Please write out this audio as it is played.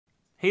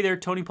Hey there,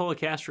 Tony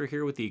Policastro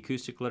here with the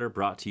Acoustic Letter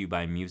brought to you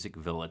by Music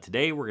Villa.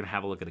 Today we're going to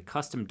have a look at a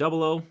custom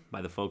 00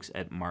 by the folks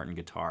at Martin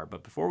Guitar.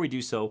 But before we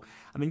do so,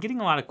 I've been getting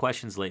a lot of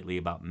questions lately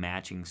about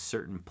matching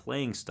certain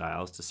playing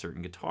styles to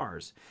certain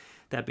guitars.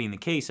 That being the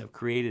case, I've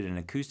created an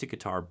acoustic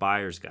guitar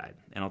buyer's guide,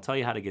 and I'll tell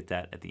you how to get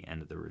that at the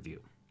end of the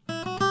review.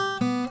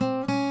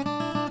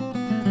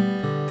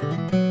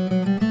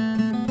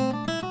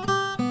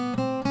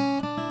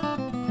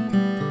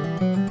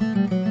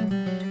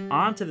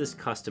 On to this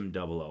custom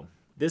 00.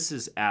 This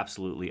is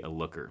absolutely a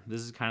looker.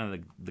 This is kind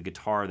of the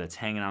guitar that's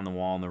hanging on the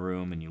wall in the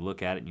room, and you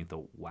look at it and you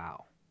go,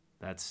 wow,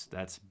 that's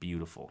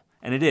beautiful.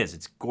 And it is,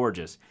 it's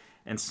gorgeous.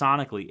 And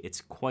sonically,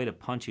 it's quite a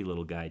punchy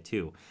little guy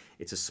too.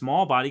 It's a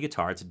small body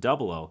guitar, it's a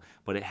 00,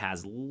 but it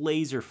has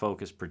laser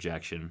focused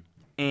projection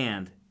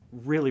and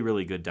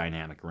really good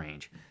dynamic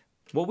range.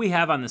 What we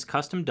have on this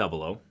custom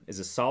 00 is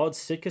a solid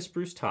Sitka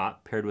spruce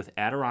top paired with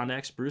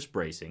Adirondack spruce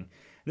bracing.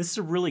 This is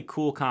a really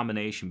cool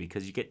combination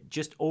because you get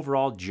just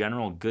overall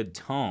general good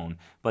tone,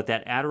 but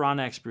that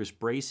Adirondack spruce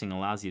bracing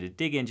allows you to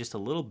dig in just a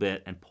little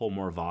bit and pull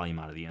more volume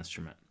out of the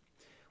instrument.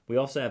 We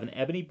also have an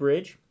ebony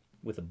bridge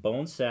with a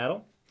bone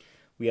saddle.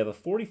 We have a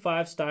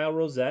 45 style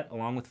rosette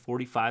along with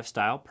 45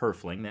 style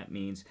purfling. That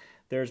means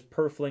there's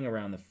purfling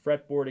around the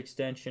fretboard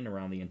extension,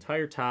 around the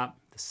entire top,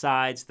 the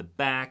sides, the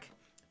back,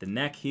 the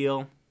neck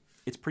heel.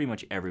 It's pretty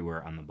much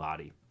everywhere on the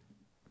body.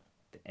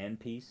 The end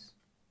piece.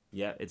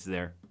 Yeah, it's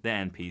there, the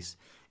end piece.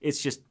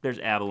 It's just, there's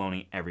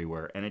abalone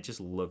everywhere, and it just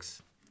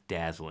looks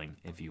dazzling,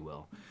 if you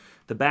will.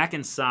 The back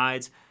and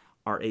sides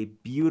are a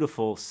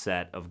beautiful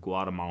set of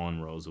Guatemalan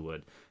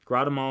rosewood.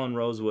 Guatemalan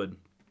rosewood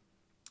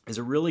is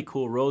a really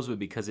cool rosewood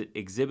because it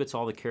exhibits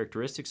all the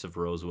characteristics of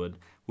rosewood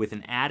with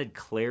an added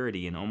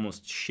clarity and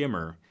almost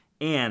shimmer,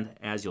 and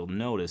as you'll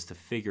notice, the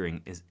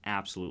figuring is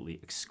absolutely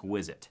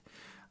exquisite.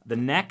 The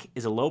neck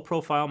is a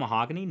low-profile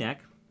mahogany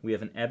neck. We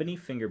have an ebony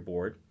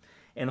fingerboard.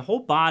 And the whole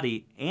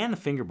body and the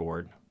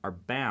fingerboard are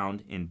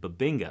bound in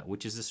babinga,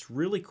 which is this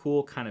really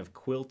cool kind of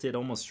quilted,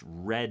 almost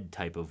red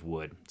type of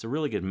wood. It's a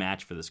really good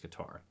match for this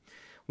guitar.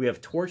 We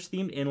have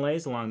torch-themed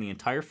inlays along the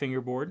entire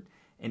fingerboard,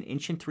 an 1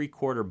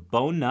 3/4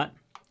 bone nut,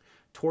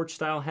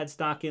 torch-style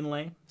headstock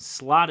inlay,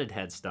 slotted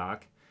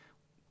headstock,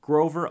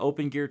 Grover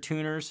open gear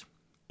tuners,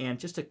 and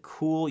just a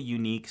cool,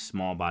 unique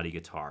small body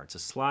guitar. It's a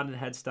slotted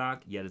headstock,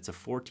 yet it's a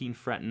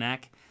 14-fret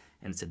neck,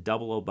 and it's a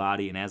 00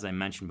 body, and as I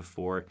mentioned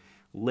before,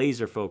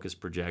 laser focused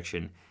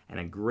projection, and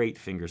a great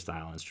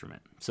fingerstyle instrument.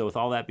 So with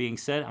all that being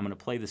said, I'm going to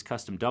play this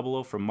custom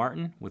 00 from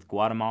Martin with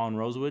Guatemalan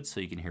rosewood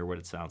so you can hear what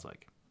it sounds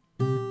like.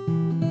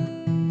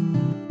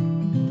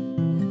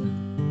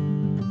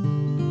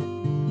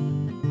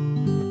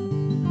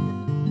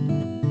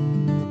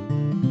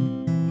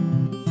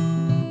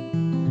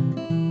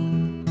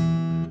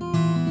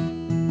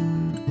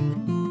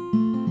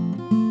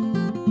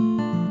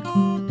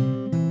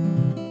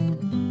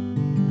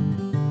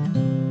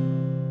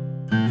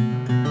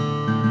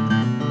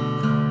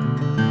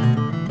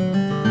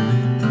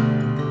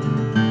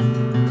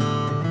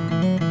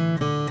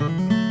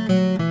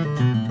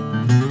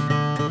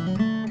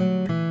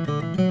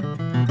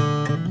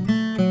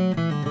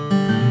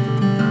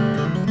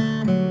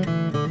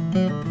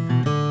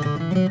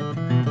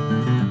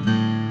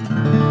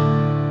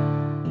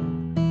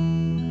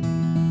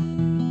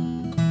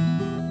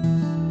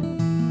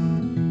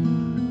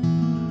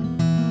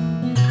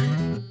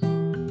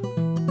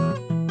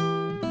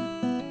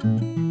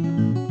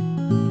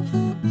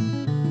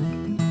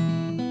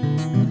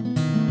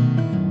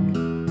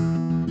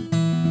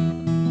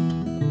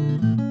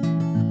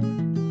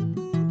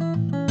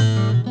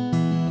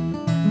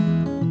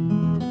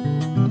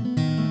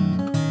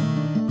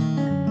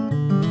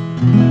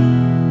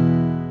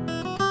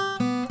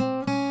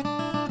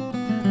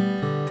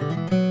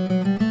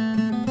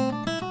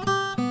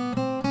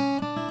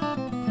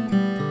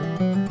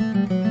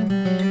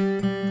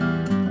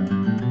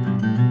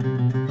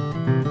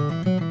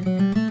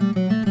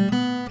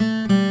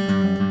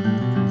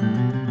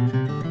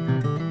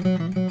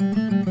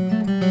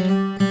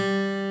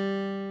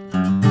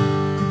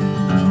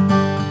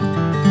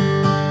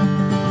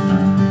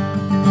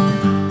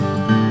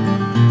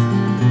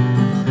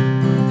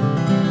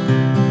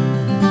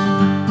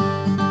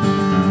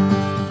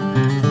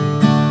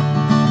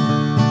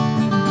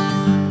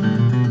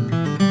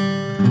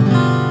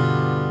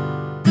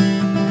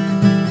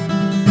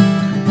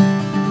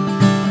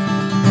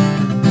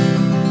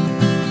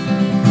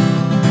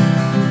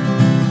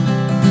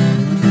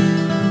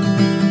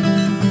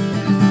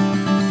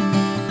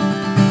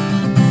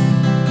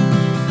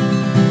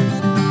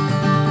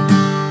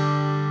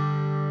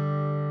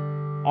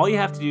 All you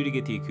have to do to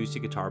get the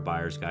Acoustic Guitar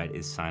Buyer's Guide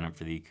is sign up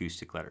for the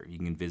Acoustic Letter. You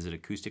can visit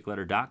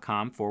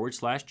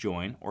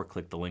acousticletter.com/join or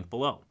click the link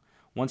below.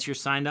 Once you're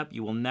signed up,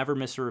 you will never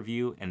miss a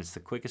review, and it's the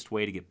quickest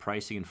way to get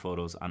pricing and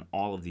photos on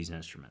all of these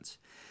instruments.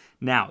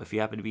 Now, if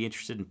you happen to be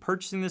interested in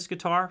purchasing this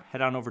guitar,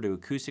 head on over to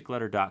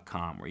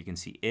acousticletter.com where you can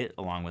see it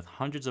along with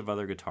hundreds of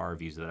other guitar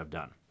reviews that I've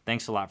done.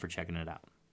 Thanks a lot for checking it out.